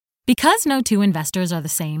Because no two investors are the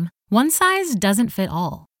same, one size doesn't fit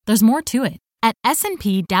all. There's more to it. At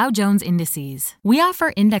S&P Dow Jones Indices, we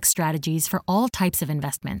offer index strategies for all types of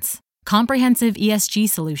investments. Comprehensive ESG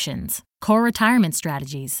solutions, core retirement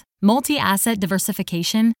strategies, multi-asset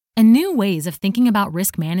diversification, and new ways of thinking about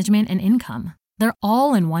risk management and income. They're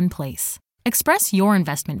all in one place. Express your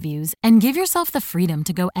investment views and give yourself the freedom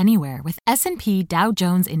to go anywhere with S&P Dow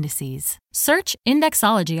Jones Indices. Search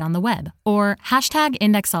Indexology on the web or hashtag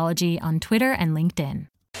Indexology on Twitter and LinkedIn.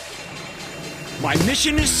 My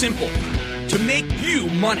mission is simple, to make you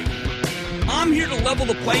money. I'm here to level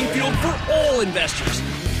the playing field for all investors.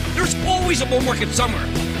 There's always a bull market somewhere,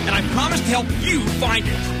 and I promise to help you find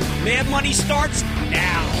it. Mad Money starts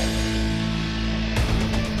now.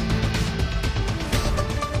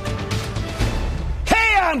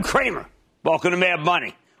 Hey, I'm Kramer. Welcome to Mad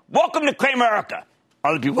Money. Welcome to Kramerica.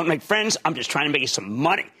 Other people want to make friends. I'm just trying to make you some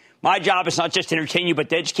money. My job is not just to entertain you, but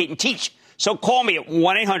to educate and teach. So call me at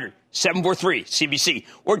 1-800-743-CBC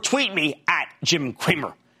or tweet me at Jim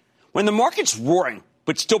Cramer. When the market's roaring,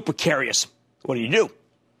 but still precarious, what do?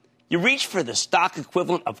 You reach for the stock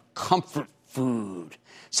equivalent of comfort food.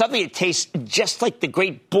 Something that tastes just like the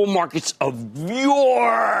great bull markets of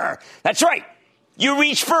yore. That's right. You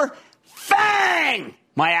reach for FANG,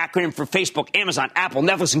 my acronym for Facebook, Amazon, Apple,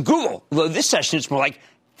 Netflix, and Google. Although this session is more like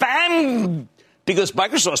FANG, because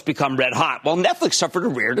Microsoft's become red hot, while Netflix suffered a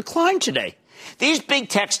rare decline today. These big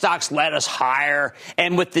tech stocks led us higher,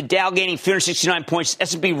 and with the Dow gaining 369 points,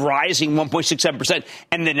 S&P rising 1.67%,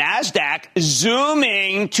 and the NASDAQ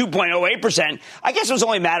zooming 2.08%, I guess it was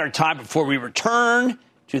only a matter of time before we return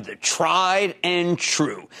to the tried and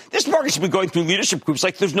true. This market's been going through leadership groups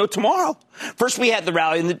like there's no tomorrow. First, we had the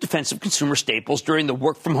rally in the defense of consumer staples during the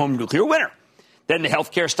work-from-home nuclear winter. Then the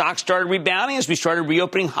healthcare stocks started rebounding as we started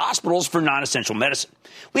reopening hospitals for non-essential medicine.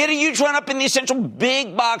 We had a huge run-up in the essential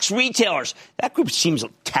big-box retailers. That group seems a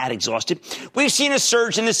tad exhausted. We've seen a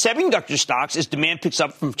surge in the semiconductor stocks as demand picks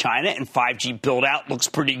up from China and 5G build-out looks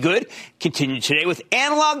pretty good. Continued today with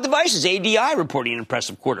analog devices, ADI, reporting an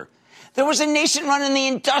impressive quarter. There was a nascent run in the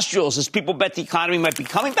industrials as people bet the economy might be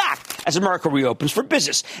coming back as America reopens for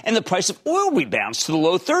business. And the price of oil rebounds to the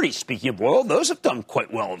low 30s. Speaking of oil, those have done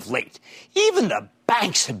quite well of late. Even the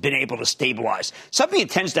banks have been able to stabilize, something that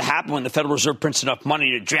tends to happen when the Federal Reserve prints enough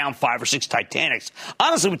money to drown 5 or 6 Titanics.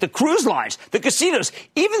 Honestly, with the cruise lines, the casinos,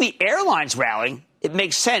 even the airlines rallying, it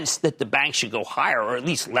makes sense that the banks should go higher or at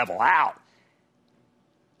least level out.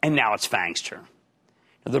 And now it's FANG's turn.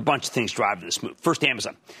 Now, there are a bunch of things driving this move. First,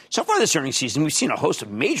 Amazon. So far this earnings season, we've seen a host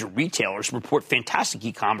of major retailers report fantastic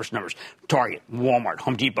e-commerce numbers. Target, Walmart,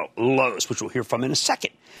 Home Depot, Lowe's, which we'll hear from in a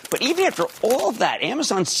second. But even after all of that,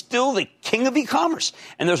 Amazon's still the king of e-commerce.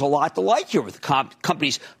 And there's a lot to like here with the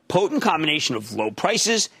company's potent combination of low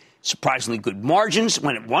prices, surprisingly good margins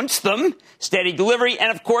when it wants them, steady delivery,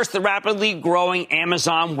 and, of course, the rapidly growing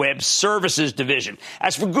Amazon Web Services division.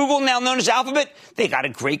 As for Google, now known as Alphabet, they got a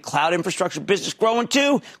great cloud infrastructure business growing,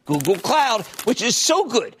 too, Google Cloud, which is so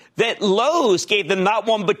good that Lowe's gave them not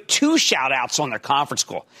one but 2 shout-outs on their conference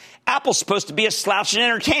call. Apple's supposed to be a slouch in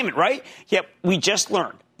entertainment, right? Yet we just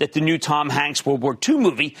learned that the new Tom Hanks World War II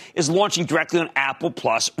movie is launching directly on Apple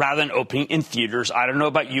Plus rather than opening in theaters. I don't know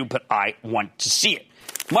about you, but I want to see it.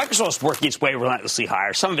 Microsoft's working its way relentlessly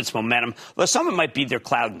higher. Some of it's momentum, though some of it might be their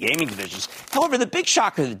cloud and gaming divisions. However, the big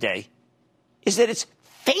shocker of the day is that it's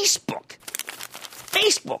Facebook.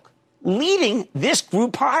 Facebook leading this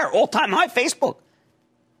group higher, all-time high Facebook.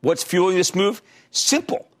 What's fueling this move?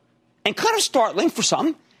 Simple and kind of startling for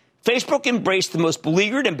some. Facebook embraced the most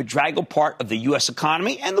beleaguered and bedraggled part of the U.S.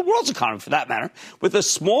 economy and the world's economy, for that matter, with a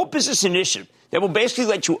small business initiative that will basically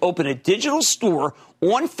let you open a digital store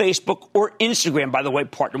on Facebook or Instagram, by the way,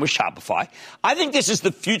 partner with Shopify. I think this is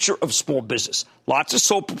the future of small business. Lots of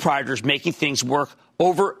sole proprietors making things work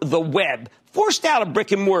over the web, forced out of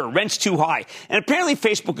brick and mortar, rent's too high. And apparently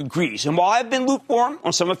Facebook agrees. And while I've been lukewarm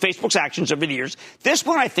on some of Facebook's actions over the years, this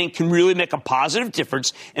one I think can really make a positive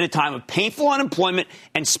difference in a time of painful unemployment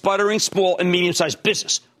and sputtering small and medium-sized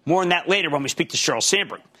business. More on that later when we speak to Sheryl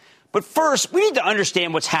Sandberg. But first, we need to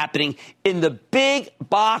understand what's happening in the big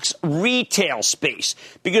box retail space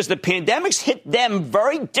because the pandemic's hit them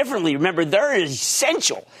very differently. Remember, they're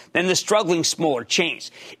essential than the struggling smaller chains.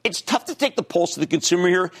 It's tough to take the pulse of the consumer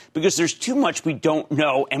here because there's too much we don't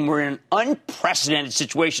know, and we're in an unprecedented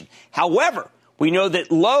situation. However, we know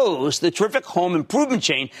that Lowe's, the terrific home improvement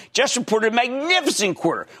chain, just reported a magnificent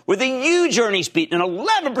quarter with a huge earnings beat and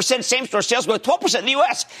 11% same-store sales growth, 12% in the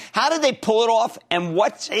U.S. How did they pull it off, and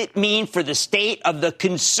what's it mean for the state of the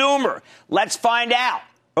consumer? Let's find out.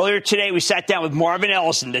 Earlier today, we sat down with Marvin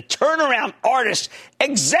Ellison, the turnaround artist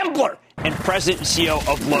exemplar, and President and CEO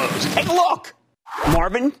of Lowe's. Take a look.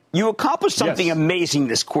 Marvin, you accomplished something amazing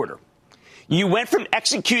this quarter. You went from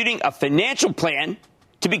executing a financial plan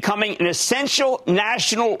to becoming an essential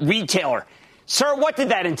national retailer. Sir, what did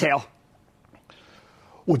that entail?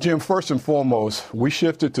 Well, Jim, first and foremost, we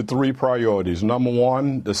shifted to three priorities. Number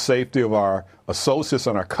one, the safety of our associates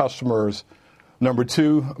and our customers. Number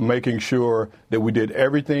two, making sure that we did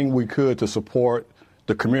everything we could to support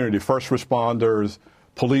the community, first responders,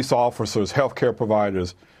 police officers, healthcare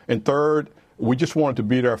providers. And third, we just wanted to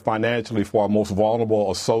be there financially for our most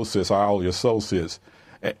vulnerable associates, our hourly associates.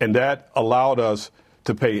 And that allowed us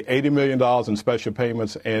to pay $80 million in special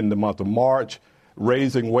payments in the month of March,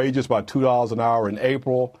 raising wages by $2 an hour in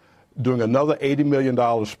April, doing another $80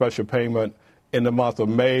 million special payment in the month of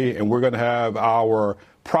May, and we're going to have our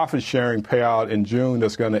profit sharing payout in June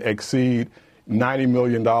that's going to exceed $90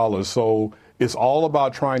 million. So it's all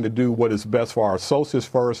about trying to do what is best for our associates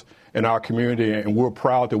first and our community, and we're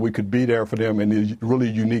proud that we could be there for them in these really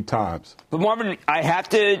unique times. But Marvin, I have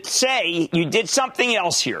to say, you did something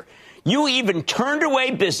else here. You even turned away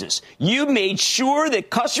business. You made sure that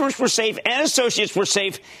customers were safe and associates were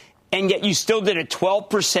safe, and yet you still did a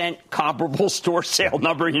 12% comparable store sale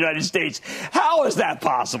number in the United States. How is that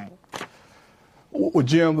possible? Well,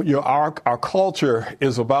 Jim, our culture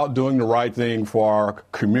is about doing the right thing for our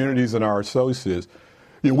communities and our associates.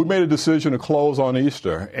 We made a decision to close on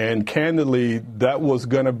Easter, and candidly, that was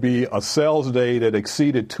going to be a sales day that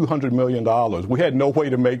exceeded $200 million. We had no way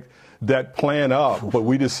to make that plan up, but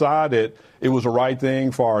we decided it was the right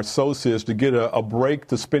thing for our associates to get a break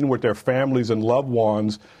to spend with their families and loved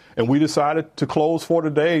ones. And we decided to close for the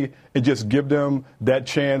day and just give them that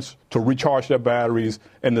chance to recharge their batteries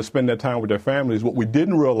and to spend that time with their families. What we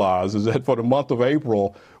didn't realize is that for the month of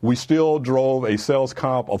April, we still drove a sales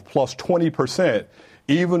comp of plus 20%,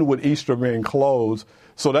 even with Easter being closed.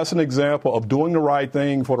 So that's an example of doing the right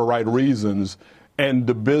thing for the right reasons, and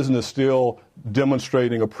the business still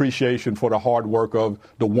demonstrating appreciation for the hard work of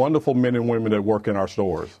the wonderful men and women that work in our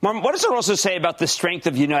stores. Marvin, what does it also say about the strength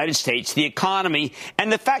of the United States, the economy,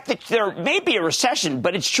 and the fact that there may be a recession,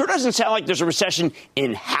 but it sure doesn't sound like there's a recession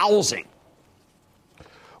in housing?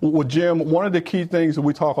 Well, Jim, one of the key things that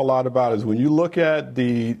we talk a lot about is when you look at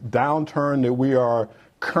the downturn that we are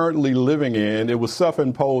currently living in, it was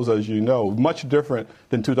self-imposed, as you know, much different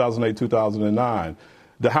than 2008, 2009.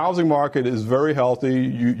 The housing market is very healthy.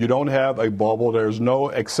 You don't have a bubble. There's no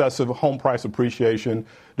excessive home price appreciation.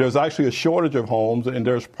 There's actually a shortage of homes, and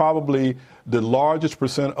there's probably the largest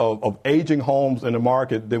percent of aging homes in the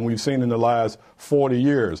market than we've seen in the last 40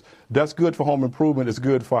 years. That's good for home improvement. It's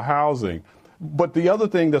good for housing. But the other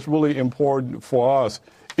thing that's really important for us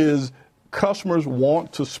is customers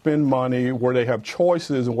want to spend money where they have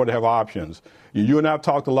choices and where they have options. You and I have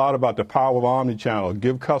talked a lot about the power of omnichannel.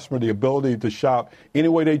 Give customers the ability to shop any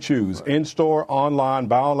way they choose, in-store, online,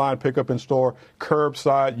 buy online, pick up in store,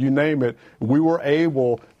 curbside, you name it. We were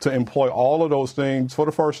able to employ all of those things for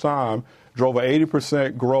the first time, drove an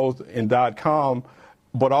 80% growth in .com,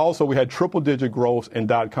 but also we had triple-digit growth in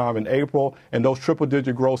 .com in April, and those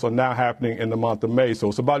triple-digit growths are now happening in the month of May. So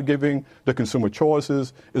it's about giving the consumer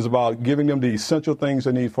choices. It's about giving them the essential things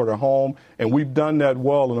they need for their home, and we've done that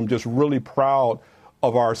well, and I'm just really proud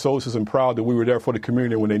of our associates and proud that we were there for the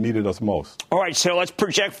community when they needed us most. All right, so let's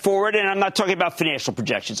project forward, and I'm not talking about financial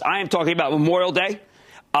projections. I am talking about Memorial Day.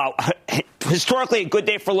 Historically a good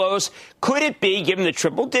day for Lowe's. Could it be, given the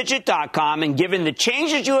triple-digit.com and given the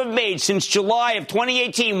changes you have made since July of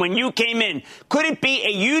 2018 when you came in, could it be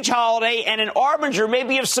a huge holiday and an harbinger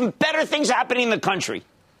maybe of some better things happening in the country?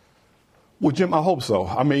 Well, Jim, I hope so.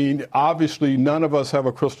 I mean, obviously, none of us have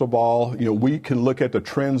a crystal ball. We can look at the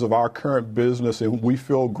trends of our current business, and we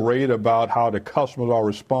feel great about how the customers are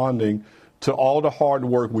responding to all the hard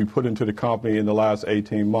work we put into the company in the last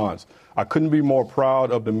 18 months. I couldn't be more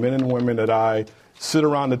proud of the men and women that I sit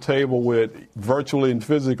around the table with virtually and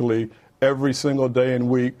physically every single day and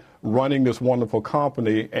week running this wonderful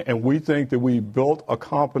company. And we think that we built a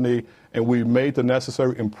company and we made the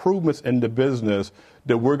necessary improvements in the business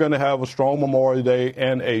that we're going to have a strong Memorial Day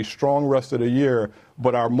and a strong rest of the year.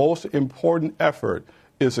 But our most important effort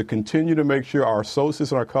is to continue to make sure our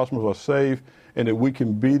associates and our customers are safe and that we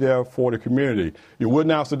can be there for the community. You would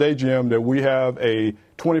announce today, Jim, that we have a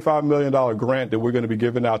 $25 million grant that we're going to be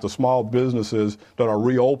giving out to small businesses that are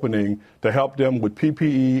reopening to help them with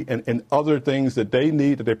PPE and other things that they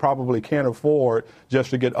need that they probably can't afford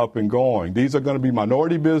just to get up and going. These are going to be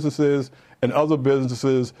minority businesses and other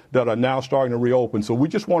businesses that are now starting to reopen. So we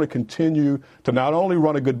just want to continue to not only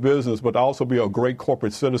run a good business, but also be a great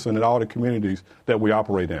corporate citizen in all the communities that we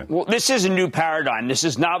operate in. Well, this is a new paradigm. This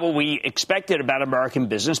is not what we expected about American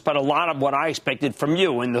business, but a lot of what I expected from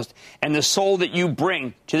you and the soul that you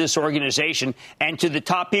bring to this organization and to the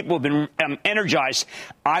top people who have been energized.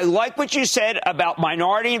 I like what you said about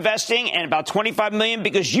minority investing and about $25 million,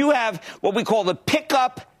 because you have what we call the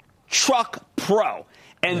pickup truck pro.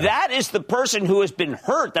 And that is the person who has been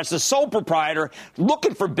hurt. That's the sole proprietor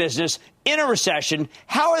looking for business in a recession.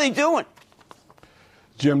 How are they doing?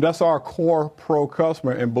 Jim, that's our core pro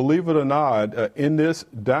customer. And believe it or not, in this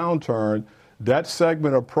downturn, that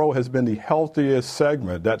segment of pro has been the healthiest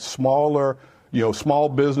segment. That smaller, small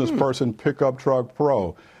business person pickup truck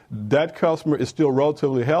pro. That customer is still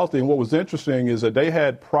relatively healthy. And what was interesting is that they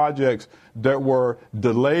had projects that were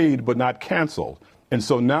delayed but not canceled. And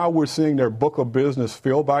so now we're seeing their book of business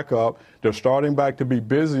fill back up. They're starting back to be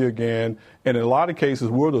busy again. And in a lot of cases,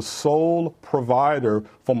 we're the sole provider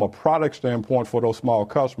from a product standpoint for those small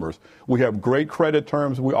customers. We have great credit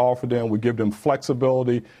terms we offer them. We give them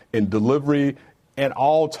flexibility in delivery and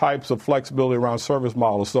all types of flexibility around service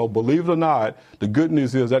models. So believe it or not, the good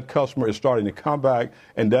news is that customer is starting to come back,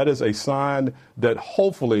 and that is a sign that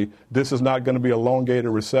hopefully this is not going to be a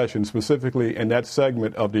elongated recession, specifically in that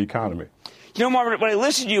segment of the economy. You know, Marvin, when I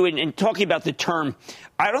listen to you in talking about the term,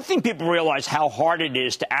 I don't think people realize how hard it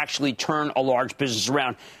is to actually turn a large business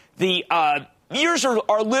around. The years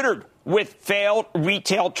are littered with failed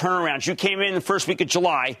retail turnarounds. You came in the first week of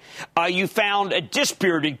July. You found a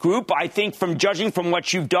dispirited group. I think from judging from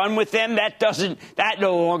what you've done with them, that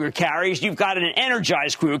no longer carries. You've got an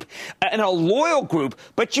energized group and a loyal group,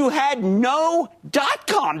 but you had no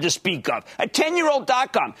 .com to speak of, a 10-year-old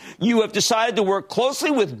 .com. You have decided to work closely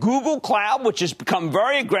with Google Cloud, which has become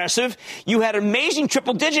very aggressive. You had amazing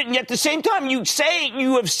triple digit, and yet at the same time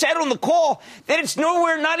you have said on the call that it's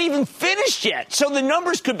nowhere, not even finished yet. So the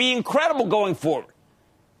numbers could be incredible going forward.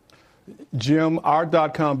 Jim, our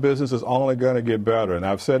 .com business is only going to get better. And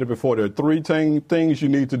I've said it before, there are three things you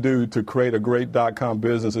need to do to create a great .com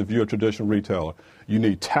business if you're a traditional retailer. You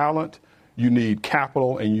need talent, you need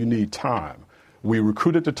capital, and you need time. We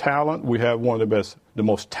recruited the talent. We have one of the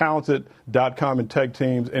most talented .com and tech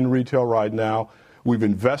teams in retail right now. We've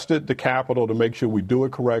invested the capital to make sure we do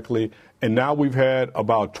it correctly. And now we've had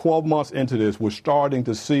about 12 months into this, we're starting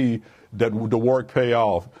to see that the work pay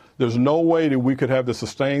off. There's no way that we could have the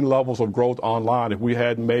sustained levels of growth online if we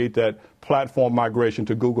hadn't made that platform migration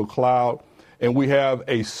to Google Cloud. And we have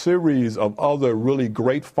a series of other really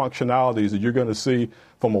great functionalities that you're going to see,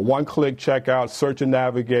 from a one-click checkout, search and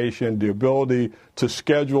navigation, the ability to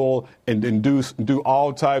schedule and do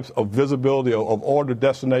all types of visibility of order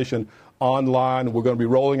destination online. We're going to be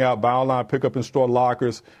rolling out buy online, pick up in store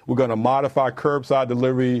lockers. We're going to modify curbside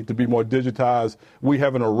delivery to be more digitized. We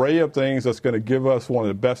have an array of things that's going to give us one of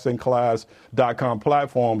the best-in-class .com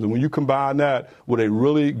platforms. And when you combine that with a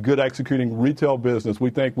really good executing retail business,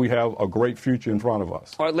 we think we have a great future in front of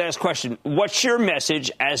us. All right, last question. What's your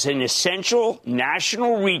message as an essential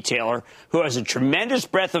national retailer who has a tremendous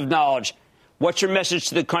breadth of knowledge? What's your message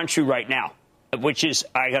to the country right now, which is,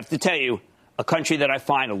 I have to tell you, a country that I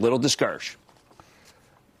find a little discouraged?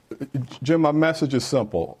 Jim, my message is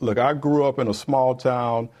simple. Look, I grew up in a small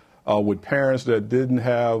town with parents that didn't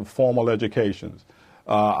have formal educations.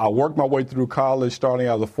 I worked my way through college, starting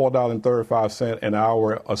as a $4.35 an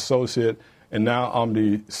hour associate, and now I'm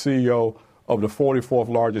the CEO of the 44th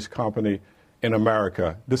largest company in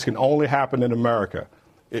America. This can only happen in America.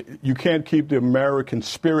 You can't keep the American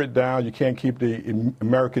spirit down. You can't keep the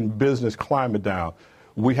American business climate down.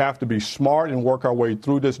 We have to be smart and work our way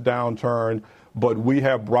through this downturn, but we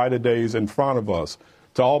have brighter days in front of us.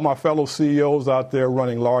 To all my fellow CEOs out there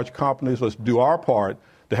running large companies, let's do our part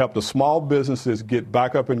to help the small businesses get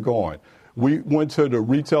back up and going. We went to the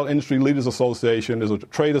Retail Industry Leaders Association, there's a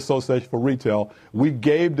trade association for retail. We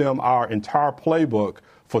gave them our entire playbook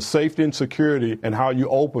for safety and security and how you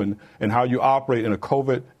open and how you operate in a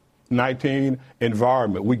COVID-19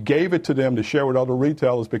 environment. We gave it to them to share with other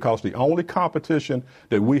retailers because the only competition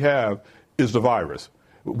that we have is the virus.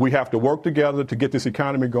 We have to work together to get this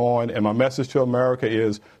economy going, and my message to America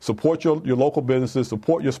is support your local businesses,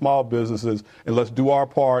 support your small businesses, and let's do our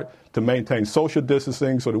part to maintain social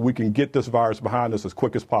distancing so that we can get this virus behind us as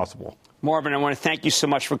quick as possible. Marvin, I want to thank you so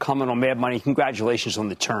much for coming on Mad Money. Congratulations on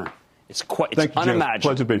the turn. It's Thank you, unimaginable. Jim.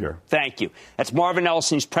 Pleasure to be here. Thank you. That's Marvin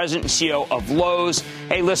Ellison. He's president and CEO of Lowe's.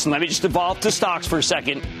 Hey, listen, let me just evolve to stocks for a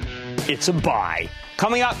second. It's a buy.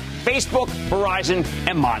 Coming up, Facebook, Verizon,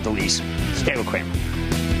 and Mondelez. Stay with Cramer.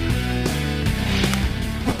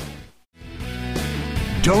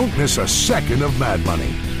 Don't miss a second of Mad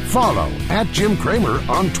Money. Follow @Jim Cramer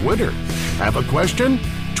on Twitter. Have a question?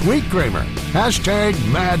 Tweet Cramer.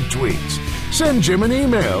 #MadTweets. Send Jim an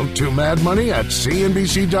email to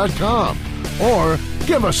madmoney@cnbc.com or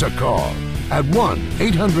give us a call at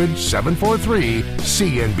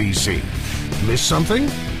 1-800-743-CNBC. Miss something?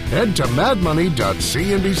 Head to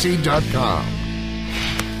madmoney.cnbc.com.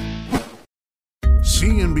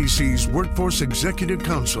 CNBC's Workforce Executive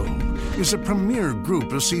Council is a premier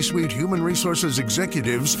group of C-suite human resources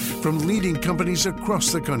executives from leading companies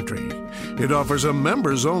across the country. It offers a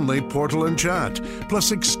members-only portal and chat,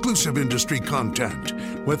 plus exclusive industry content,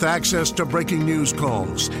 with access to breaking news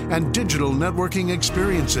calls and digital networking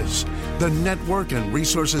experiences. The network and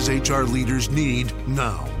resources HR leaders need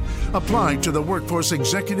now. Apply to the Workforce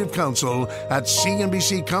Executive Council at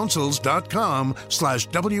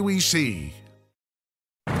cnbccouncils.com/WEC.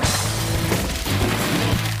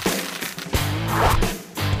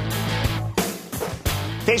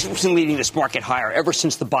 Facebook's been leading this market higher ever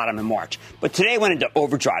since the bottom in March. But today went into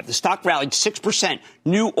overdrive. The stock rallied 6%,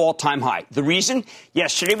 new all-time high. The reason?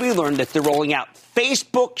 Yesterday we learned that they're rolling out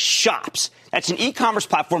Facebook Shops. That's an e-commerce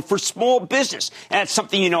platform for small business. And that's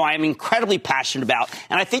something, I am incredibly passionate about.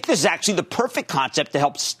 And I think this is actually the perfect concept to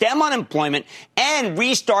help stem unemployment and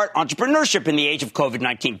restart entrepreneurship in the age of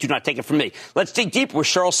COVID-19. Do not take it from me. Let's dig deeper with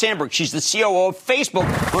Sheryl Sandberg. She's the COO of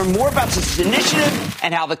Facebook. Learn more about this initiative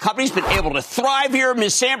and how the company's been able to thrive here.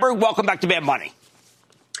 Ms. Sandberg, welcome back to Mad Money.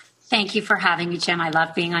 Thank you for having me, Jim. I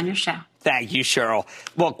love being on your show. Thank you, Sheryl.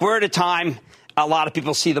 Look, we're at a time. A lot of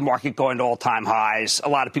people see the market going to all-time highs. A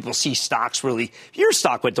lot of people see stocks really. Your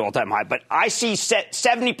stock went to all-time high, but I see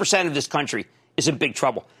 70% of this country is in big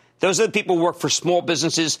trouble. Those are the people who work for small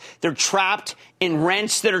businesses. They're trapped in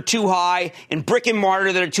rents that are too high, in brick and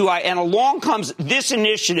mortar that are too high. And along comes this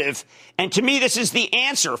initiative. And to me, this is the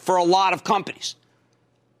answer for a lot of companies.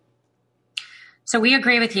 So we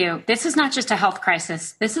agree with you. This is not just a health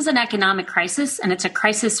crisis. This is an economic crisis, and it's a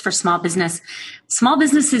crisis for small business. Small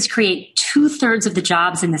businesses create 2/3 of the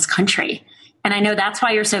jobs in this country. And I know that's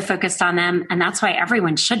why you're so focused on them, and that's why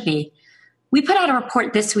everyone should be. We put out a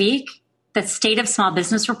report this week, the State of Small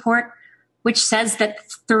Business Report, which says that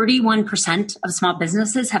 31% of small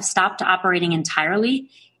businesses have stopped operating entirely,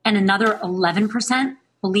 and another 11%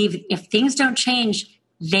 believe if things don't change,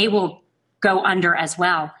 they will go under as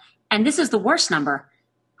well. And this is the worst number.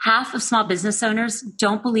 Half of small business owners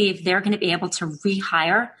don't believe they're going to be able to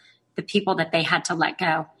rehire the people that they had to let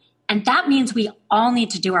go. And that means we all need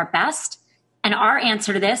to do our best. And our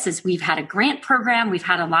answer to this is we've had a grant program. We've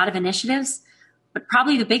had a lot of initiatives. But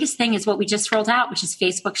probably the biggest thing is what we just rolled out, which is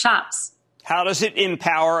Facebook Shops. How does it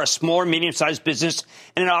empower a small or medium-sized business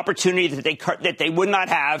and an opportunity that they would not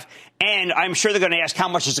have? And I'm sure they're going to ask, how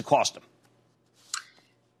much does it cost them?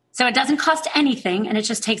 So it doesn't cost anything, and it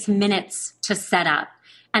just takes minutes to set up.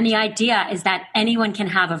 And the idea is that anyone can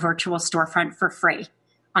have a virtual storefront for free.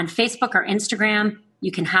 On Facebook or Instagram,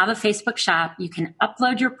 you can have a Facebook shop. You can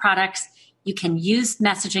upload your products. You can use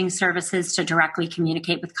messaging services to directly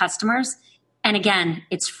communicate with customers. And again,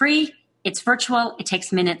 it's free. It's virtual. It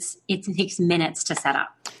takes minutes. It takes minutes to set up.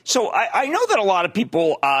 So I know that a lot of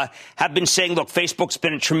people have been saying, look, Facebook's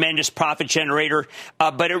been a tremendous profit generator,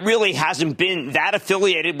 but it really hasn't been that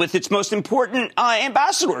affiliated with its most important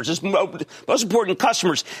ambassadors, its most important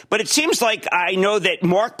customers. But it seems like I know that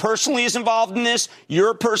Mark personally is involved in this.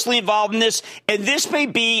 You're personally involved in this. And this may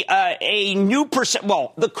be a new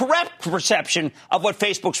the correct perception of what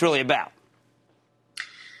Facebook's really about.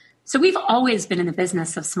 So we've always been in the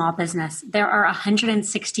business of small business. There are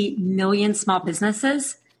 160 million small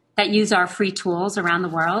businesses that use our free tools around the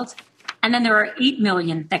world. And then there are 8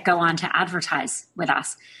 million that go on to advertise with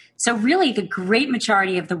us. So really the great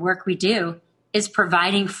majority of the work we do is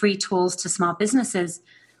providing free tools to small businesses.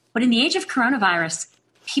 But in the age of coronavirus,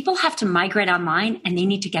 people have to migrate online and they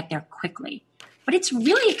need to get there quickly. But it's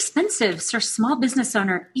really expensive for a small business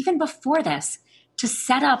owner, even before this, to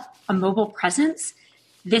set up a mobile presence.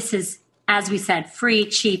 This is, as we said, free,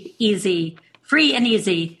 cheap, easy, free and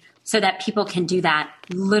easy, so that people can do that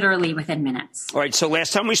literally within minutes. All right. So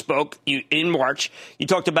last time we spoke in March, you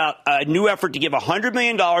talked about a new effort to give $100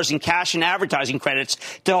 million in cash and advertising credits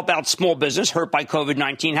to help out small business hurt by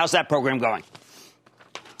COVID-19. How's that program going?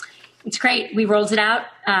 It's great. We rolled it out.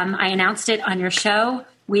 I announced it on your show.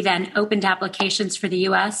 We then opened applications for the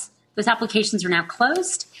U.S. Those applications are now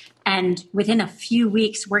closed. And within a few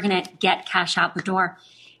weeks, we're going to get cash out the door.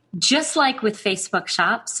 Just like with Facebook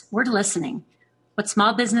Shops, we're listening. What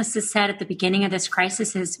small businesses said at the beginning of this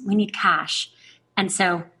crisis is we need cash. And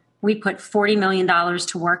so we put $40 million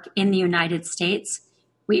to work in the United States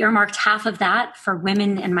We earmarked half of that for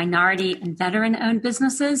women and minority and veteran-owned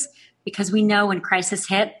businesses because we know when crisis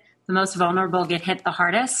hit, the most vulnerable get hit the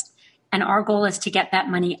hardest. And our goal is to get that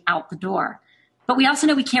money out the door. But we also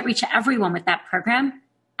know we can't reach everyone with that program.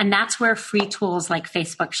 And that's where free tools like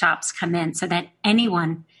Facebook Shops come in so that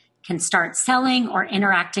anyone can start selling or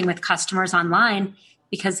interacting with customers online,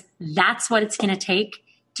 because that's what it's going to take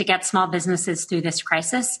to get small businesses through this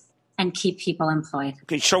crisis and keep people employed.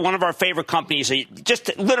 Okay, sure. One of our favorite companies,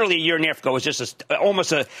 just literally a year and a half ago, was just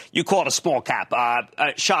you call it a small cap,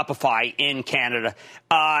 Shopify in Canada.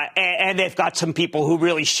 And they've got some people who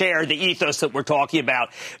really share the ethos that we're talking about.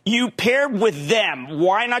 You paired with them.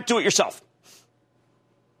 Why not do it yourself?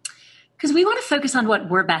 Because we want to focus on what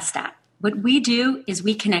we're best at. What we do is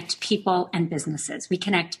we connect people and businesses. We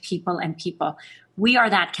connect people and people. We are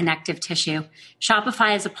that connective tissue.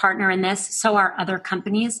 Shopify is a partner in this. So are other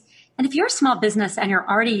companies. And if you're a small business and you're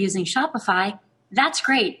already using Shopify, that's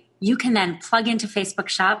great. You can then plug into Facebook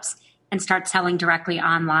Shops and start selling directly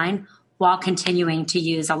online while continuing to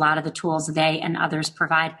use a lot of the tools they and others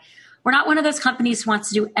provide. We're not one of those companies who wants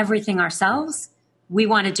to do everything ourselves. We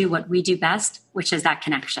want to do what we do best, which is that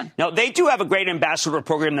connection. Now, they do have a great ambassador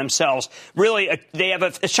program themselves. Really, they have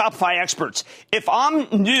a Shopify experts. If I'm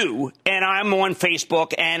new and I'm on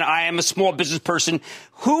Facebook and I am a small business person,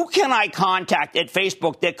 who can I contact at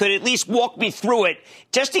Facebook that could at least walk me through it,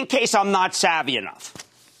 just in case I'm not savvy enough?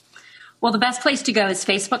 Well, the best place to go is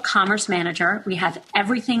Facebook Commerce Manager. We have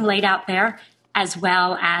everything laid out there, as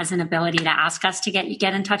well as an ability to ask us to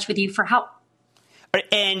get in touch with you for help.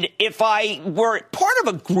 And if I were part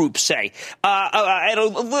of a group, say,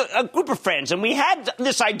 a group of friends, and we had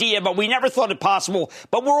this idea, but we never thought it possible,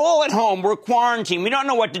 but we're all at home, we're quarantined, we don't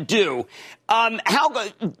know what to do.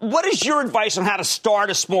 What is your advice on how to start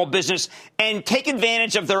a small business and take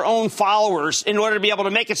advantage of their own followers in order to be able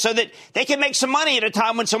to make it so that they can make some money at a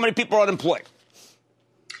time when so many people are unemployed?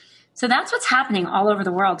 So that's what's happening all over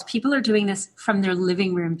the world. People are doing this from their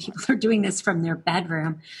living room. People are doing this from their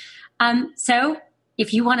bedroom. So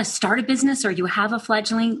if you want to start a business or you have a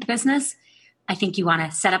fledgling business, I think you want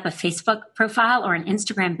to set up a Facebook profile or an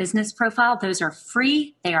Instagram business profile. Those are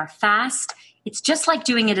free. They are fast. It's just like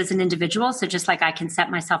doing it as an individual. So just like I can set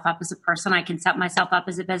myself up as a person, I can set myself up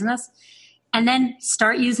as a business, and then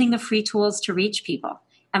start using the free tools to reach people.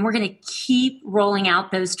 And we're going to keep rolling out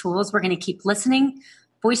those tools. We're going to keep listening.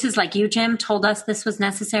 Voices like you, Jim, told us this was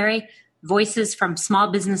necessary. Voices from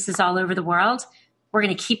small businesses all over the world. We're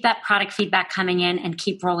going to keep that product feedback coming in and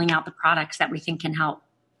keep rolling out the products that we think can help.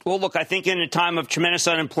 Well, look, I think in a time of tremendous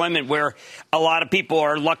unemployment where a lot of people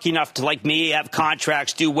are lucky enough to, like me, have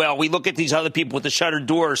contracts, do well, we look at these other people with the shuttered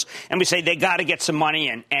doors and we say they got to get some money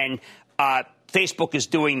in. And Facebook is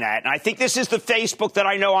doing that. And I think this is the Facebook that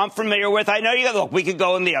I know I'm familiar with. I know you look, we could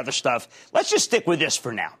go in the other stuff. Let's just stick with this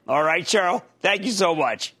for now. All right, Cheryl? Thank you so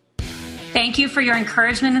much. Thank you for your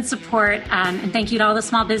encouragement and support. And thank you to all the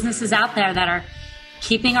small businesses out there that are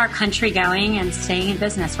keeping our country going and staying in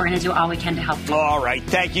business. We're going to do all we can to help them. All right.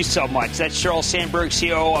 Thank you so much. That's Sheryl Sandberg,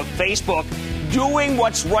 COO of Facebook, doing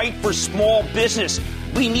what's right for small business.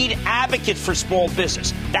 We need advocates for small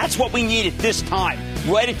business. That's what we need at this time,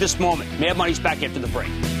 right at this moment. Mad Money's back after the break.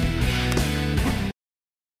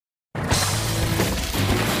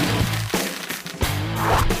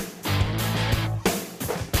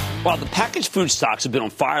 While the packaged food stocks have been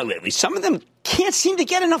on fire lately, some of them can't seem to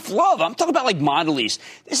get enough love. I'm talking about like Mondelez.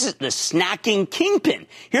 This is the snacking kingpin.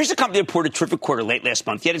 Here's a company that reported a terrific quarter late last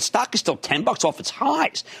month, yet its stock is still $10 off its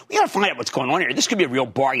highs. We got to find out what's going on here. This could be a real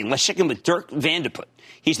bargain. Let's check in with Dirk Vanderput.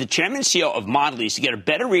 He's the chairman and CEO of Mondelez to get a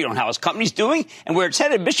better read on how his company's doing and where it's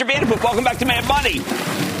headed. Mr. Vanderput, welcome back to Mad Money.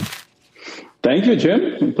 Thank you,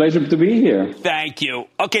 Jim. Pleasure to be here. Thank you.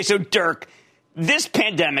 Okay, so Dirk, this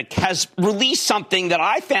pandemic has released something that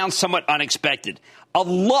I found somewhat unexpected, a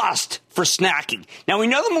lust for snacking. Now, we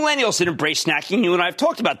know the millennials that embrace snacking. You and I have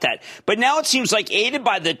talked about that. But now it seems like, aided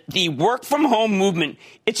by the work-from-home movement,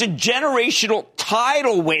 it's a generational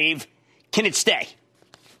tidal wave. Can it stay?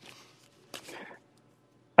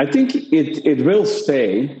 I think it will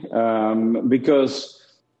stay because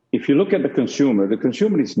if you look at the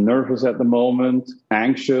consumer is nervous at the moment,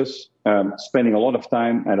 anxious, spending a lot of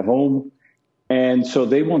time at home. And so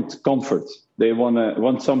they want comfort. They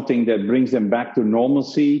want something that brings them back to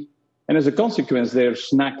normalcy. And as a consequence, they're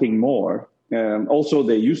snacking more. Also,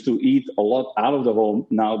 they used to eat a lot out of the home.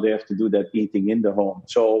 Now they have to do that eating in the home.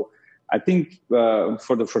 So I think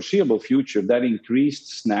for the foreseeable future, that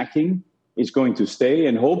increased snacking is going to stay.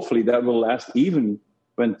 And hopefully that will last even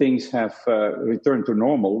when things have returned to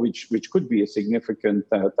normal, which could be a significant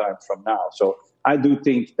time from now. So I do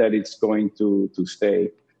think that it's going to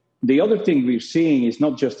stay. The other thing we're seeing is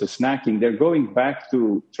not just the snacking. They're going back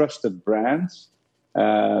to trusted brands,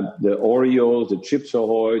 the Oreos, the Chips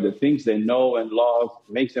Ahoy, the things they know and love,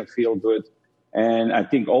 makes them feel good. And I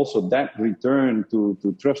think also that return to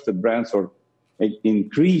trusted brands or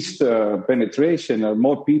increased penetration or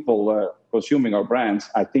more people consuming our brands,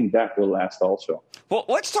 I think that will last also. Well,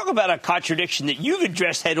 let's talk about a contradiction that you've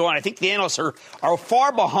addressed head on. I think the analysts are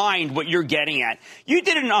far behind what you're getting at. You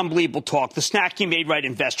did an unbelievable talk, the Snack You Made Right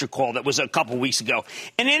investor call that was a couple weeks ago.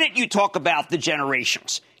 And in it, you talk about the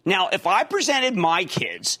generations. Now, if I presented my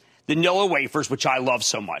kids the Nilla wafers, which I love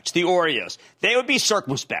so much, the Oreos, they would be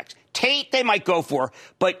circumspect. Tate, they might go for.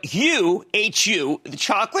 But you, HU, the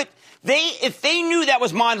chocolate, if they knew that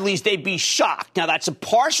was Mondelez, they'd be shocked. Now, that's a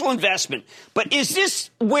partial investment. But is this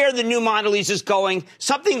where the new Mondelez is going?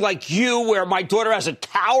 Something like you, where my daughter has a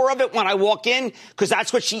tower of it when I walk in, because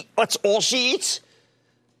that's all she eats?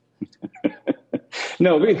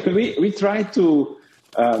 No, we try to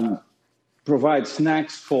provide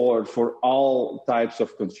snacks for all types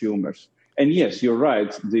of consumers. And yes, you're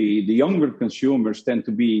right. The younger consumers tend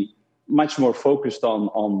to be much more focused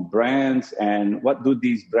on brands and what do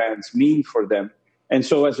these brands mean for them. And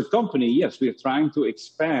so as a company, yes, we're trying to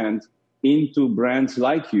expand into brands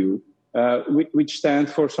like you, which stand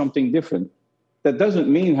for something different. That doesn't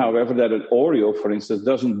mean, however, that an Oreo, for instance,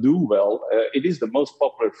 doesn't do well. It is the most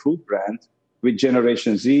popular food brand with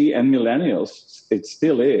Generation Z and millennials. It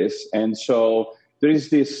still is. And so there is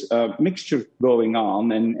this mixture going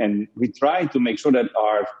on, and we try to make sure that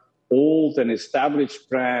our old and established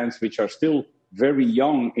brands, which are still very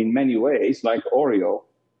young in many ways, like Oreo,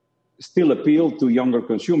 still appeal to younger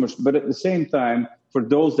consumers. But at the same time, for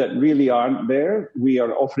those that really aren't there, we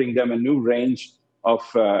are offering them a new range of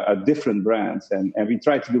different brands. And we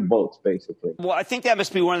try to do both, basically. Well, I think that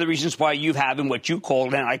must be one of the reasons why you have in what you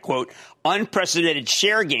called, and I quote, unprecedented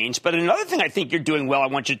share gains. But another thing I think you're doing well, I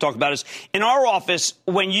want you to talk about is in our office,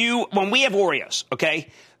 when we have Oreos, okay?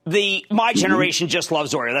 My generation just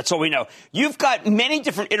loves Oreo. That's all we know. You've got many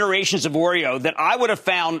different iterations of Oreo that I would have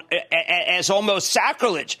found as almost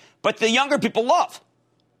sacrilege, but the younger people love.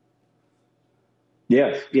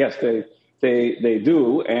 Yes, they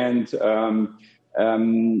do, and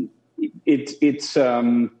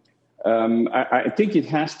I think it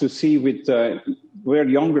has to see with where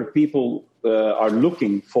younger people are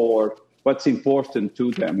looking for what's important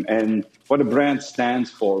to them and what a brand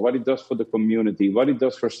stands for, what it does for the community, what it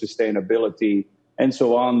does for sustainability, and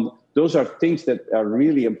so on. Those are things that are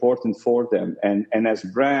really important for them. And as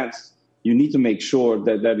brands, you need to make sure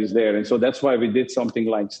that that is there. And so that's why we did something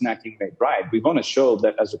like Snacking Made Right. We want to show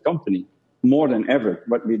that as a company, more than ever,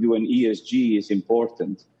 what we do in ESG is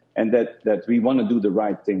important, and that we want to do the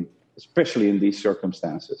right thing, especially in these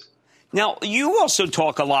circumstances. Now, you also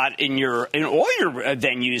talk a lot in all your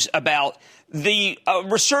venues about the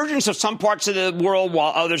resurgence of some parts of the world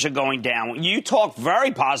while others are going down. You talk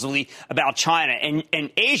very positively about China,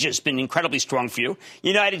 and Asia's been incredibly strong for you.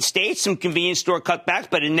 United States, some convenience store cutbacks,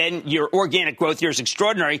 but and then your organic growth here is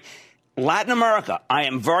extraordinary. Latin America, I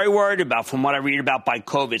am very worried about from what I read about by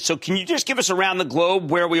COVID. So can you just give us around the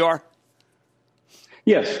globe where we are?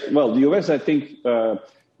 Yes. Well, the U.S., I think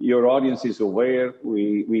your audience is aware.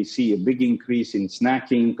 We see a big increase in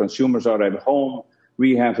snacking. Consumers are at home.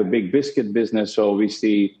 We have a big biscuit business, so we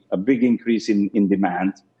see a big increase in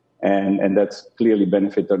demand, and that's clearly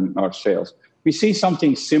benefited our sales. We see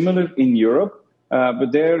something similar in Europe,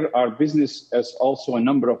 but there our business has also a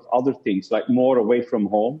number of other things, like more away from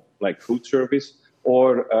home, like food service,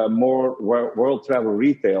 or more world travel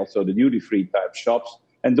retail, so the duty-free type shops.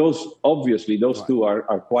 And those two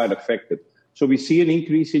are quite affected. So we see an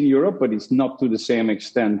increase in Europe, but it's not to the same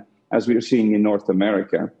extent as we're seeing in North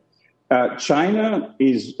America. China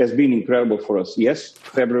has been incredible for us. Yes,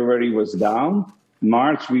 February was down.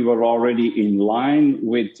 March, we were already in line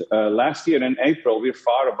with last year. And April, we're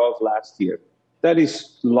far above last year. That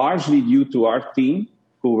is largely due to our team,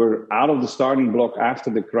 who were out of the starting block after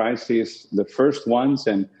the crisis, the first ones,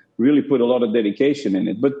 and really put a lot of dedication in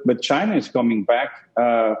it. But China is coming back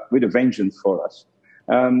with a vengeance for us.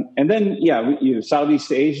 And then,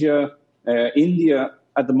 Southeast Asia, India,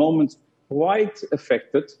 at the moment, quite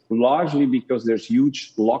affected, largely because there's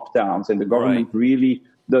huge lockdowns and the government really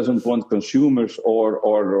doesn't want consumers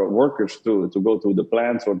or workers to go to the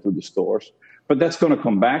plants or to the stores. But that's going to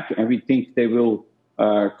come back, and we think they will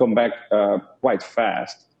come back quite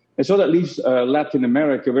fast. And so that leaves Latin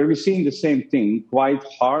America, where we're seeing the same thing, quite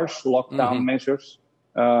harsh lockdown measures.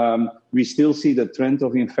 We still see the trend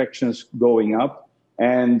of infections going up.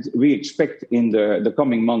 And we expect in the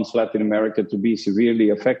coming months Latin America to be severely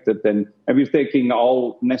affected. And we're taking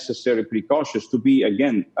all necessary precautions to be,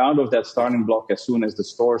 again, out of that starting block as soon as the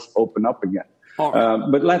stores open up again.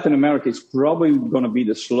 But Latin America is probably going to be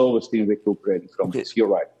the slowest in recuperating from this. You're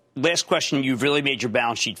right. Last question. You've really made your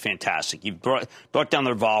balance sheet fantastic. You've brought down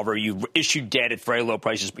the revolver. You've issued debt at very low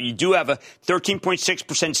prices. But you do have a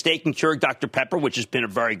 13.6% stake in Keurig Dr. Pepper, which has been a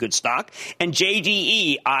very good stock. And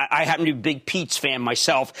JDE, I happen to be a big Pete's fan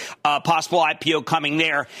myself. Possible IPO coming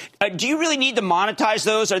there. Do you really need to monetize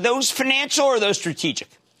those? Are those financial or are those strategic?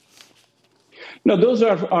 No, those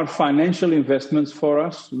are financial investments for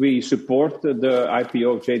us. We support the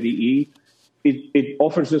IPO of JDE. It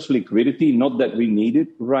offers us liquidity, not that we need it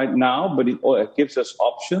right now, but it gives us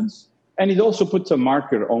options. And it also puts a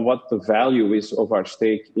marker on what the value is of our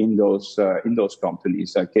stake in those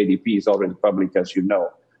companies. KDP is already public, as you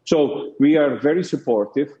know. So we are very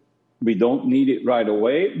supportive. We don't need it right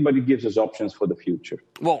away, but it gives us options for the future.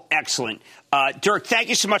 Well, excellent. Dirk, thank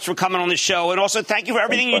you so much for coming on the show. And also thank you for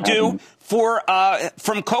everything you do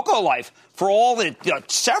from Cocoa Life, for all the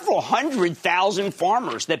several 100,000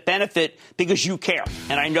 farmers that benefit because you care.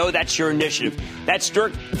 And I know that's your initiative. That's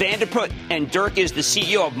Dirk Van de Putte. And Dirk is the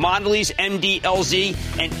CEO of Mondelez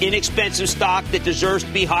MDLZ, an inexpensive stock that deserves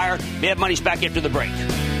to be higher. Mad Money's back after the break.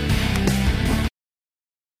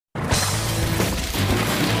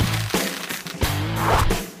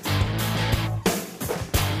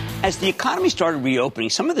 As the economy started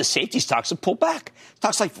reopening, some of the safety stocks have pulled back.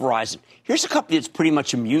 Stocks like Verizon. Here's a company that's pretty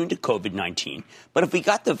much immune to COVID-19. But if we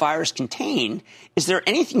got the virus contained, is there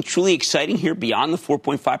anything truly exciting here beyond the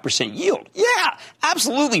 4.5% yield? Yeah,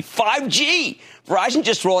 absolutely. 5G. Verizon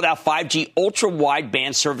just rolled out 5G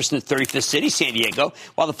ultra-wideband service in the 35th city, San Diego.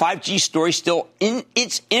 While the 5G story is still in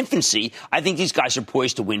its infancy, I think these guys are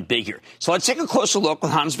poised to win big here. So let's take a closer look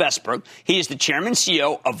with Hans Vestberg. He is the chairman and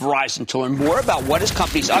CEO of Verizon to learn more about what his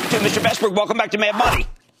company's up to. Mr. Vestberg, welcome back to Mad Money.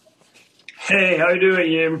 Hey, how are you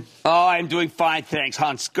doing, Jim? Oh, I'm doing fine, thanks,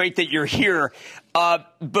 Hans. Great that you're here.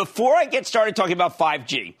 Before I get started talking about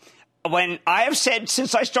 5G, when I have said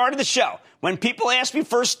since I started the show, when people ask me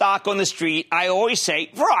for a stock on the street, I always say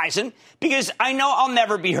Verizon because I know I'll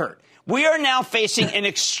never be hurt. We are now facing an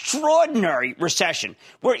extraordinary recession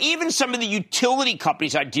where even some of the utility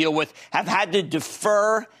companies I deal with have had to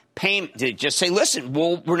defer payment. To just say, listen,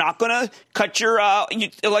 we're not going to cut your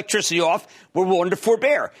electricity off. We're willing to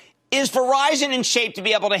forbear. Is Verizon in shape to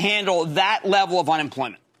be able to handle that level of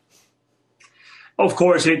unemployment? Of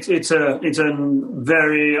course, it's a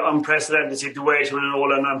very unprecedented situation and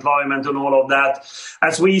all unemployment and all of that.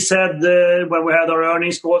 As we said when we had our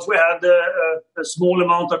earnings calls, we had a small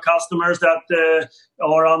amount of customers that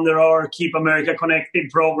are under our Keep America Connected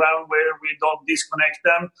program where we don't disconnect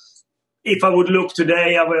them. If I would look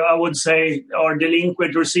today, I would say our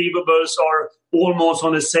delinquent receivables are almost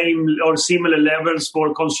on the same or similar levels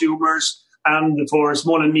for consumers and for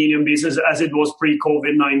small and medium business as it was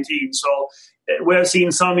pre-COVID-19. So we have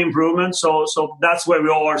seen some improvement. So that's where we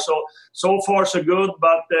are. So far, so good.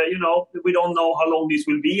 But, we don't know how long this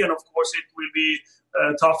will be. And, of course, it will be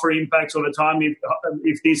tougher impacts over time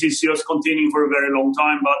if this is just continuing for a very long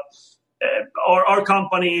time. But our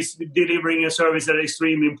company is delivering a service that is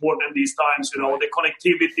extremely important these times. The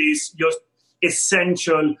connectivity is just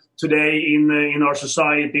essential today in our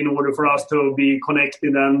society in order for us to be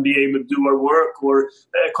connected and be able to do our work or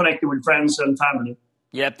connected with friends and family.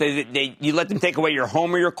 Yep, you let them take away your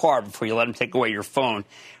home or your car before you let them take away your phone.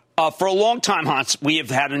 For a long time, Hans, we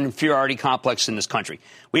have had an inferiority complex in this country.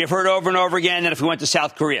 We have heard over and over again that if we went to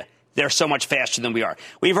South Korea, they're so much faster than we are.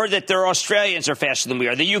 We've heard that their Australians are faster than we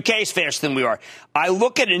are. The UK is faster than we are. I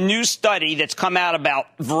look at a new study that's come out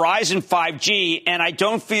about Verizon 5G, and I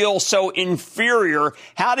don't feel so inferior.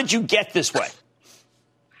 How did you get this way?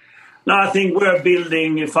 No, I think we're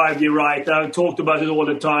building 5G right. I've talked about it all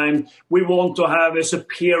the time. We want to have a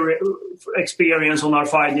superior experience on our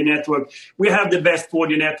 5G network. We have the best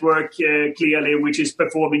 4G network, clearly, which is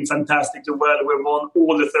performing fantastically well. We want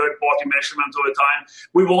all the third-party measurements all the time.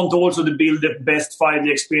 We want also to build the best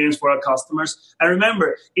 5G experience for our customers. And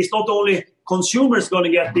remember, it's not only consumers going to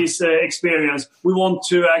get this experience. We want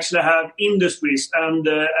to actually have industries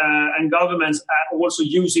and governments also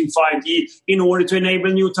using 5G in order to enable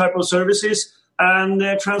new type of services and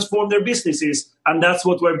transform their businesses. And that's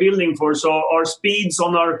what we're building for. So our speeds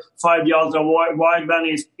on our 5G ultra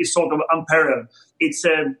wideband is sort of unparalleled. It's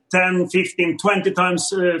 10, 15, 20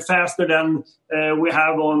 times faster than we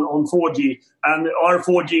have on 4G. And our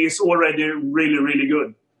 4G is already really, really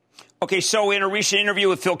good. Okay, so in a recent interview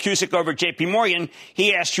with Phil Cusick over at J.P. Morgan,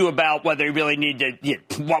 he asked you about whether you really need to,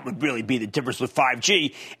 what would really be the difference with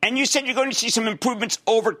 5G. And you said you're going to see some improvements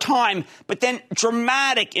over time, but then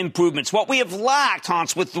dramatic improvements. What we have lacked,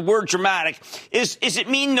 Hans, with the word dramatic, is it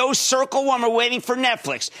mean no circle when we're waiting for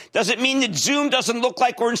Netflix? Does it mean that Zoom doesn't look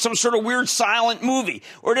like we're in some sort of weird silent movie?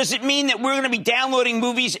 Or does it mean that we're going to be downloading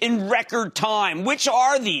movies in record time? Which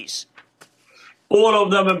are these? All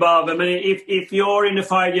of them above. I mean, if you're in the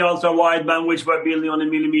 5G ultra wideband, which we're building on a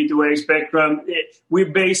millimeter wave spectrum, we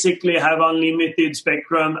basically have unlimited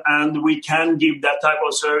spectrum, and we can give that type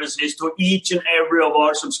of services to each and every of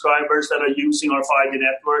our subscribers that are using our 5G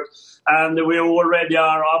network. And we already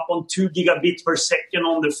are up on 2 gigabits per second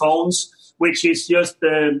on the phones, which is just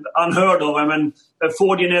unheard of. I mean, a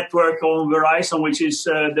 4G network on Verizon, which is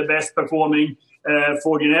the best performing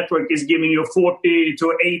 4G network, is giving you 40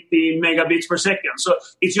 to 80 megabits per second. So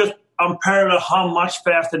it's just unparalleled how much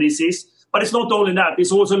faster this is. But it's not only that.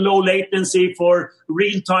 It's also low latency for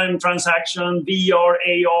real-time transaction, VR,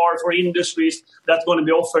 AR for industries that's going to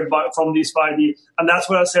be offered from this 5G. And that's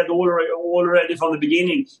what I said already from the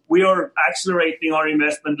beginning. We are accelerating our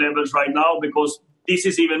investment levels right now because this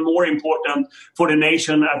is even more important for the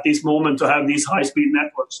nation at this moment to have these high-speed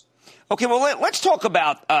networks. Okay, well, let's talk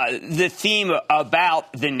about the theme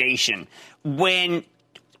about the nation. When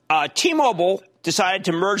T-Mobile decided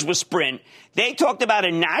to merge with Sprint, they talked about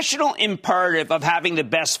a national imperative of having the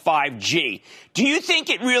best 5G. Do you think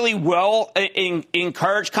it really will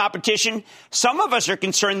encourage competition? Some of us are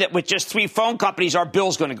concerned that with just 3 phone companies, our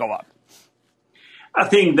bill's going to go up. I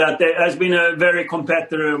think that there has been a very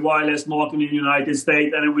competitive wireless market in the United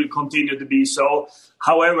States, and it will continue to be so.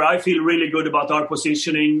 However, I feel really good about our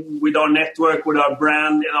positioning with our network, with our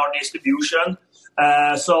brand, and our distribution.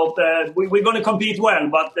 So we're going to compete well,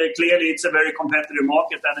 but clearly it's a very competitive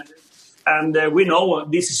market. And we know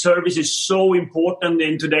this service is so important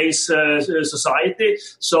in today's society.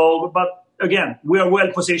 So, but again, we are well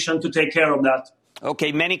positioned to take care of that.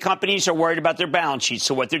 Okay, many companies are worried about their balance sheets,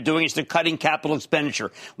 so what they're doing is they're cutting capital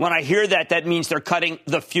expenditure. When I hear that, that means they're cutting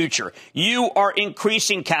the future. You are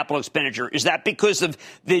increasing capital expenditure. Is that because of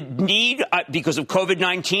the need, because of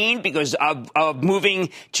COVID-19, because of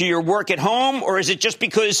moving to your work at home, or is it just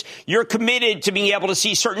because you're committed to being able to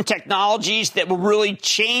see certain technologies that will really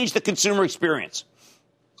change the consumer experience?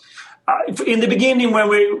 In the beginning,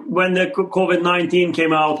 when the COVID-19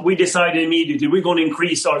 came out, we decided immediately we're going to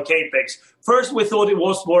increase our capex. First, we thought it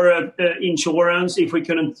was for insurance. If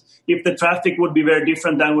the traffic would be very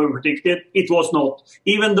different than we predicted, it was not.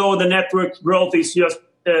 Even though the network growth is just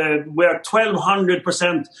we're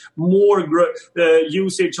 1,200% more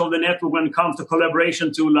usage of the network when it comes to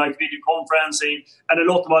collaboration tool like video conferencing and a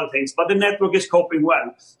lot of other things. But the network is coping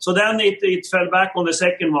well. So then it fell back on the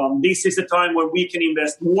second one. This is the time where we can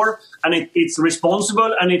invest more, and it's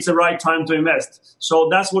responsible, and it's the right time to invest. So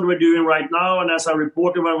that's what we're doing right now. And as I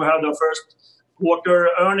reported when we had our first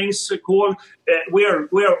quarter earnings call, we are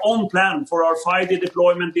on plan for our 5G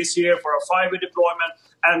deployment this year, for our 5G deployment,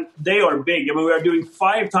 and they are big. I mean, we are doing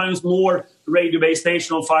 5 times more radio base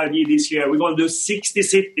station on 5G this year. We're going to do 60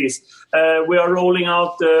 cities. We are rolling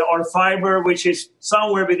out our fiber, which is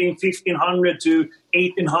somewhere between 1,500 to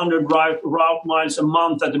 1,800 route miles a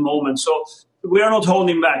month at the moment. So we are not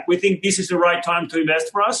holding back. We think this is the right time to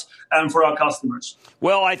invest for us and for our customers.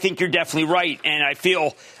 Well, I think you're definitely right. And I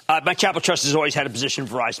feel my Chapel Trust has always had a position in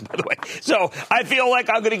Verizon, by the way. So I feel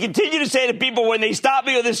like I'm going to continue to say to people when they stop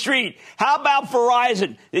me on the street, how about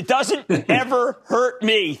Verizon? It doesn't ever hurt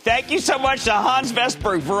me. Thank you so much to Hans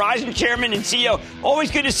Vestberg, Verizon Chairman and CEO.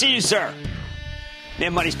 Always good to see you, sir.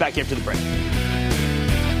 Man Money's back after the break.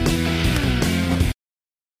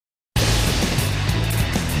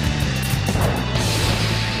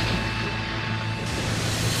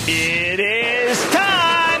 It is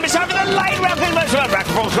time. It's time for the light round.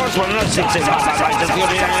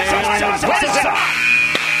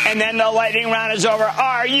 And then the lightning round is over.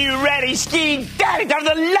 Are you ready, Ski Daddy? Time for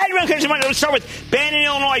the lightning round. Let's start with Ben in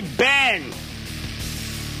Illinois. Ben.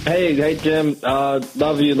 Hey, Jim.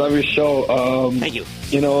 Love your show. Thank you.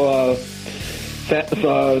 You know,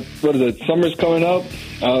 what is it? Summer's coming up.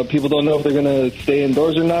 People don't know if they're going to stay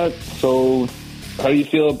indoors or not. So how do you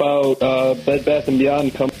feel about Bed Bath &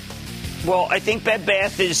 Beyond coming? Well, I think Bed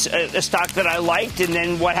Bath is a stock that I liked, and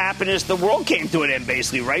then what happened is the world came to an end,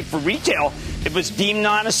 basically, right? For retail, it was deemed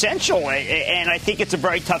non-essential, and I think it's a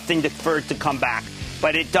very tough thing for it to come back.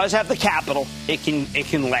 But it does have the capital. It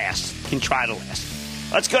can last. It can try to last.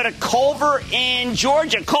 Let's go to Culver in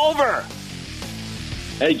Georgia. Culver.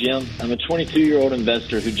 Hey, Jim. I'm a 22-year-old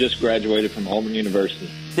investor who just graduated from Auburn University.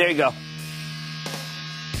 There you go.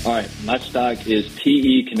 All right, my stock is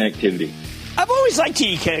TE Connectivity. I've always liked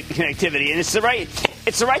TE Connectivity, and it's the right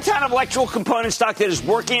kind of electrical component stock that is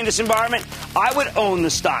working in this environment. I would own the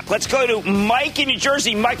stock. Let's go to Mike in New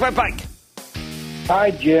Jersey. Mike.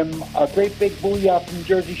 Hi, Jim. A great big booyah from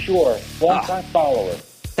Jersey Shore. Long-time follower.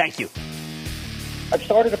 Thank you. I've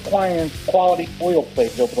started acquiring quality oil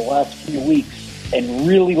plays over the last few weeks and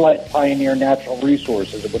really like Pioneer Natural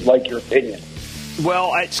Resources. I would like your opinion.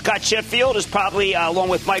 Well, Scott Sheffield is probably, along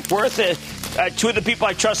with Mike Worth, two of the people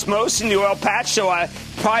I trust most in the oil patch. So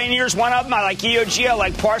Pioneer's one of them. I like EOG. I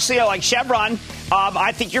like Parsley. I like Chevron.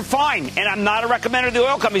 I think you're fine. And I'm not a recommender of the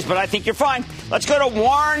oil companies, but I think you're fine. Let's go to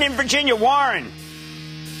Warren in Virginia. Warren.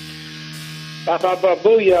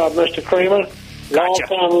 Booyah, Mr. Kramer.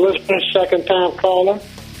 Gotcha. Long-time listener, second-time caller.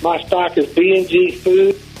 My stock is B&G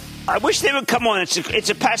Food. I wish they would come on. It's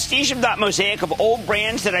a pastiche, if not mosaic, of old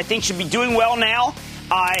brands that I think should be doing well now.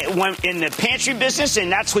 I went in the pantry business,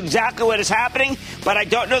 and that's exactly what is happening. But I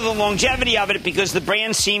don't know the longevity of it because the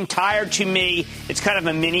brands seem tired to me. It's kind of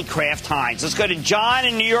a mini Kraft Heinz. Let's go to John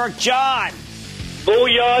in New York. John.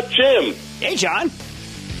 Booyah, Jim. Hey, John.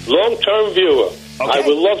 Long-term viewer. Okay.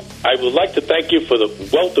 I would like to thank you for the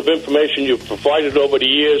wealth of information you've provided over the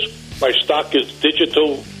years. My stock is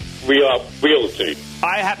Digital Realty.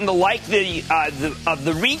 I happen to like the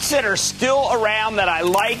REITs that are still around that I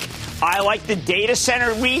like. I like the data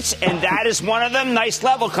center REITs, and that is one of them. Nice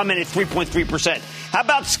level coming at 3.3%. How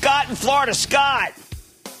about Scott in Florida? Scott.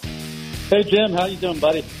 Hey, Jim. How you doing,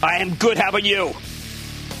 buddy? I am good. How about you?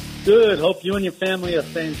 Good. Hope you and your family are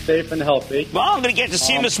staying safe and healthy. Well, I'm going to get to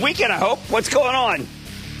see him this weekend, I hope. What's going on?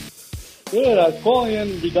 Good. I was calling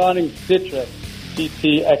in regarding Citrix,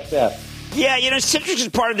 CTXF. Yeah, Citrix is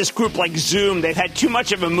part of this group like Zoom. They've had too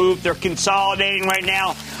much of a move. They're consolidating right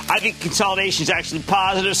now. I think consolidation is actually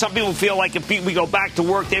positive. Some people feel like if we go back to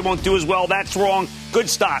work, they won't do as well. That's wrong. Good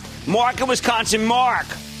stock. Mark in Wisconsin. Mark.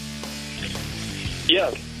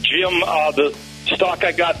 Yeah, Jim, the stock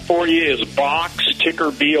I got for you is Box,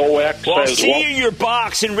 ticker BOX. Well, I'll see you in your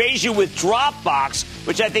box and raise you with Dropbox,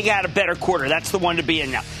 which I think had a better quarter. That's the one to be in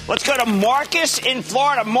now. Let's go to Marcus in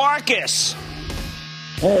Florida. Marcus.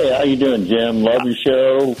 Hey, how you doing, Jim? Love your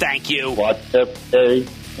show. Thank you. Watch it every day,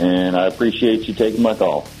 and I appreciate you taking my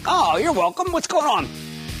call. Oh, you're welcome. What's going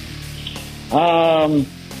on?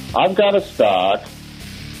 I've got a stock,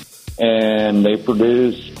 and they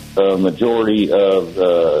produce a majority of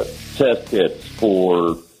test kits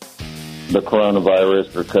for the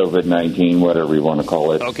coronavirus or COVID-19, whatever you want to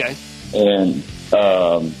call it. Okay. And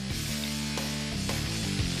all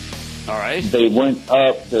right. They went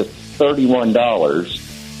up to $31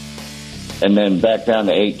 and then back down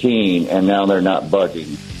to 18, and now they're not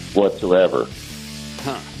budging whatsoever.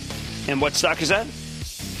 Huh. And what stock is that?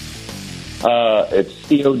 It's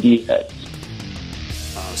CODX.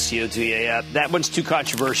 Oh, CODX. Yeah, that one's too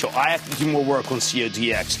controversial. I have to do more work on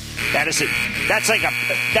CODX. That's like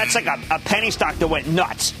a penny stock that went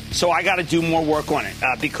nuts. So I got to do more work on it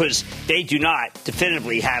because they do not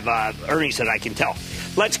definitively have earnings that I can tell.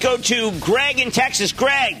 Let's go to Greg in Texas.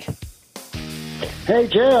 Greg. Hey,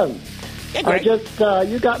 Jim. Hey, Greg.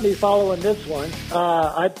 You got me following this one.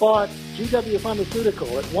 I bought GW Pharmaceutical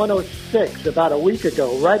at 106 about a week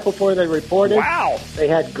ago, right before they reported. Wow. They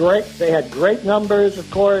had great numbers, of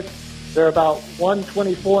course. They're about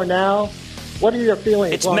 124 now. What are your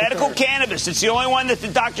feelings? It's medical cannabis. It's the only one that the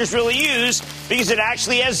doctors really use because it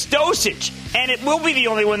actually has dosage. And it will be the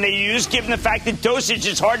only one they use given the fact that dosage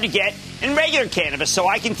is hard to get in regular cannabis. So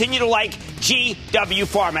I continue to like GW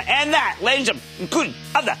Pharma. And that, ladies and gentlemen,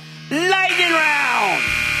 of the Lightning Round.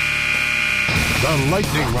 The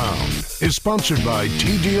Lightning Round is sponsored by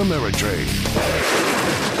TD Ameritrade.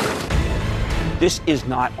 This is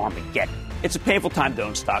not Armageddon. It's a painful time to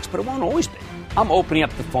own stocks, but it won't always be. I'm opening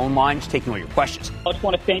up the phone lines, taking all your questions. I just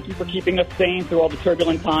want to thank you for keeping us sane through all the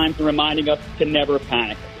turbulent times and reminding us to never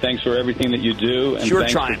panic. Thanks for everything that you do, and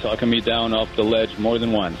thanks for talking me down off the ledge more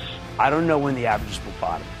than once. I don't know when the averages will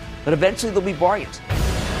bottom, but eventually there'll be bargains.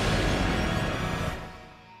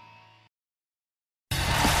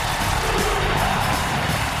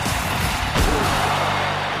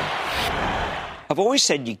 I've always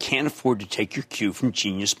said you can't afford to take your cue from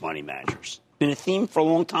genius money managers. It's been a theme for a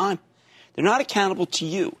long time. They're not accountable to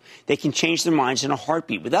you. They can change their minds in a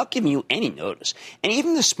heartbeat without giving you any notice. And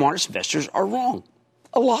even the smartest investors are wrong.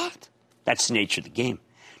 A lot. That's the nature of the game.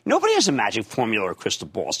 Nobody has a magic formula or crystal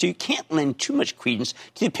ball, so you can't lend too much credence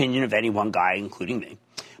to the opinion of any one guy, including me.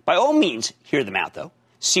 By all means, hear them out, though.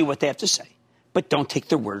 See what they have to say. But don't take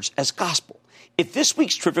their words as gospel. If this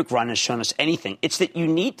week's terrific run has shown us anything, it's that you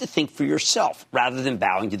need to think for yourself rather than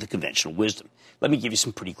bowing to the conventional wisdom. Let me give you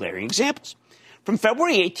some pretty glaring examples. From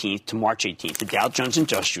February 18th to March 18th, the Dow Jones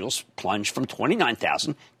Industrials plunged from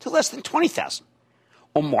 29,000 to less than 20,000.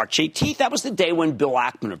 On March 18th, that was the day when Bill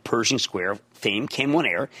Ackman of Pershing Square fame came on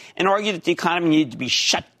air and argued that the economy needed to be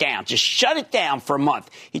shut down. Just shut it down for a month.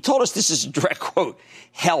 He told us, this is a direct quote,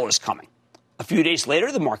 hell is coming. A few days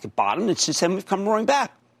later, the market bottomed, and since then we've come roaring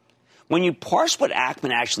back. When you parse what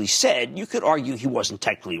Ackman actually said, you could argue he wasn't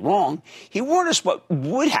technically wrong. He warned us what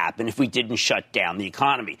would happen if we didn't shut down the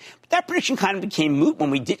economy. But that prediction kind of became moot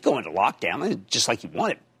when we did go into lockdown, just like he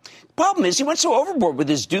wanted. The problem is he went so overboard with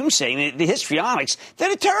his doomsaying, the histrionics,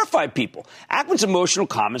 that it terrified people. Ackman's emotional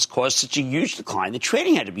comments caused such a huge decline that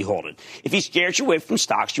trading had to be halted. If he scared you away from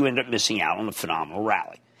stocks, you end up missing out on a phenomenal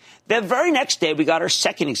rally. The very next day, we got our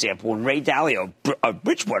second example when Ray Dalio of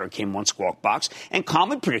Bridgewater came on Squawk Box and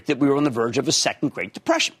calmly predicted we were on the verge of a second Great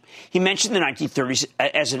Depression. He mentioned the 1930s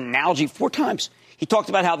as an analogy 4 times. He talked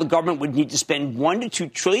about how the government would need to spend $1 to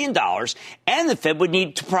 $2 trillion and the Fed would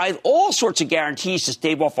need to provide all sorts of guarantees to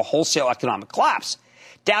stave off a wholesale economic collapse.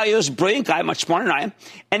 Dalio's a brilliant guy, much smarter than I am,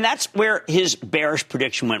 and that's where his bearish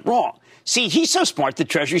prediction went wrong. See, he's so smart that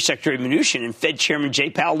Treasury Secretary Mnuchin and Fed Chairman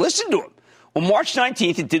Jay Powell listened to him. On March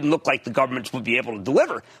 19th, it didn't look like the government would be able to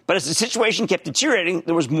deliver, but as the situation kept deteriorating,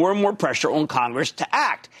 there was more and more pressure on Congress to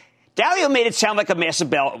act. Dalio made it sound like a massive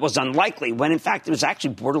bailout was unlikely, when in fact it was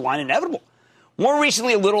actually borderline inevitable. More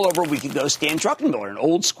recently, a little over a week ago, Stan Druckenmiller, an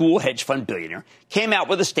old-school hedge fund billionaire, came out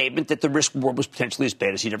with a statement that the risk reward was potentially as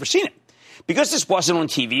bad as he'd ever seen it. Because this wasn't on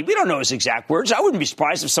TV, we don't know his exact words. I wouldn't be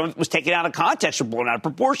surprised if some of it was taken out of context or blown out of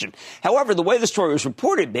proportion. However, the way the story was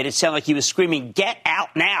reported made it sound like he was screaming, "Get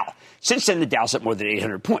out now." Since then, the Dow's up more than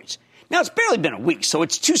 800 points. Now, it's barely been a week, so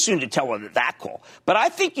it's too soon to tell whether that call. But I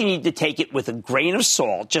think you need to take it with a grain of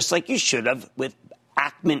salt, just like you should have with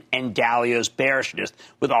Ackman and Dalio's bearishness,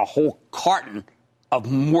 with a whole carton of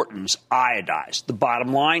Morton's iodized. The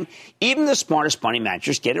bottom line, even the smartest money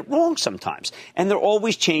managers get it wrong sometimes, and they're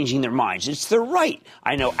always changing their minds. It's their right.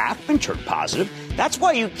 I know Ackman turned positive. That's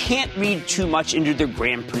why you can't read too much into their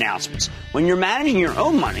grand pronouncements. When you're managing your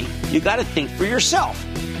own money, you got to think for yourself,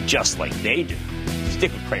 just like they do.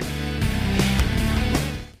 Stick with Cramer.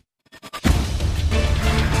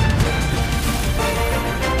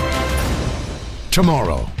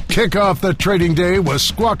 Tomorrow, kick off the trading day with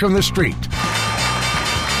Squawk on the Street.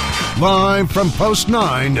 Live from Post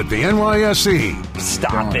 9 at the NYSE.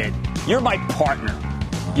 Stop it. You're my partner.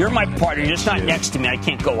 You're my partner. You're just not next to me. I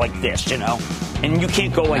can't go like this, you know? And you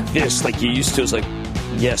can't go like this like you used to. It's like,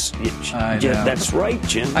 yes, yeah, that's right,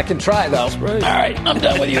 Jim. I can try, though. That's right. All right, I'm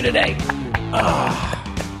done with you today.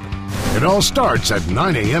 It all starts at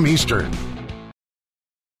 9 a.m. Eastern.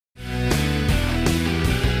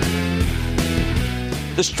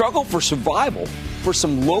 The struggle for survival for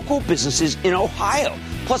some local businesses in Ohio,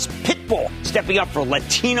 plus Pitbull stepping up for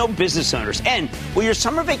Latino business owners. And will your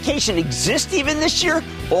summer vacation exist even this year?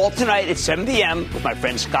 All tonight at 7 p.m. with my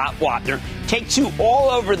friend Scott Wapner. Take-Two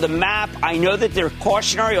all over the map. I know that they're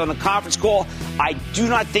cautionary on the conference call. I do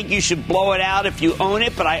not think you should blow it out if you own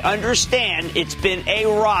it, but I understand it's been a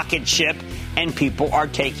rocket ship and people are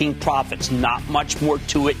taking profits. Not much more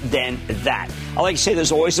to it than that. I like to say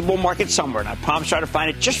there's always a bull market somewhere, and I promise to try to find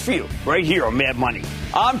it just for you right here on Mad Money.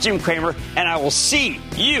 I'm Jim Cramer, and I will see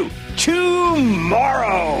you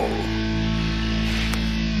tomorrow.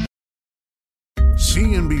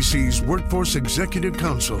 CNBC's Workforce Executive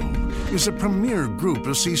Council is a premier group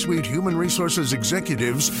of C-suite human resources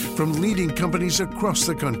executives from leading companies across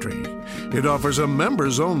the country. It offers a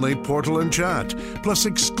members-only portal and chat, plus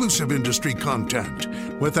exclusive industry content,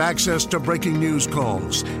 with access to breaking news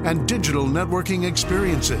calls and digital networking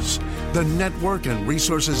experiences. The network and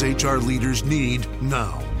resources HR leaders need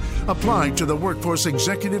now. Apply to the Workforce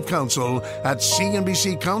Executive Council at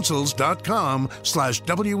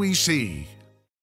cnbccouncils.com/WEC.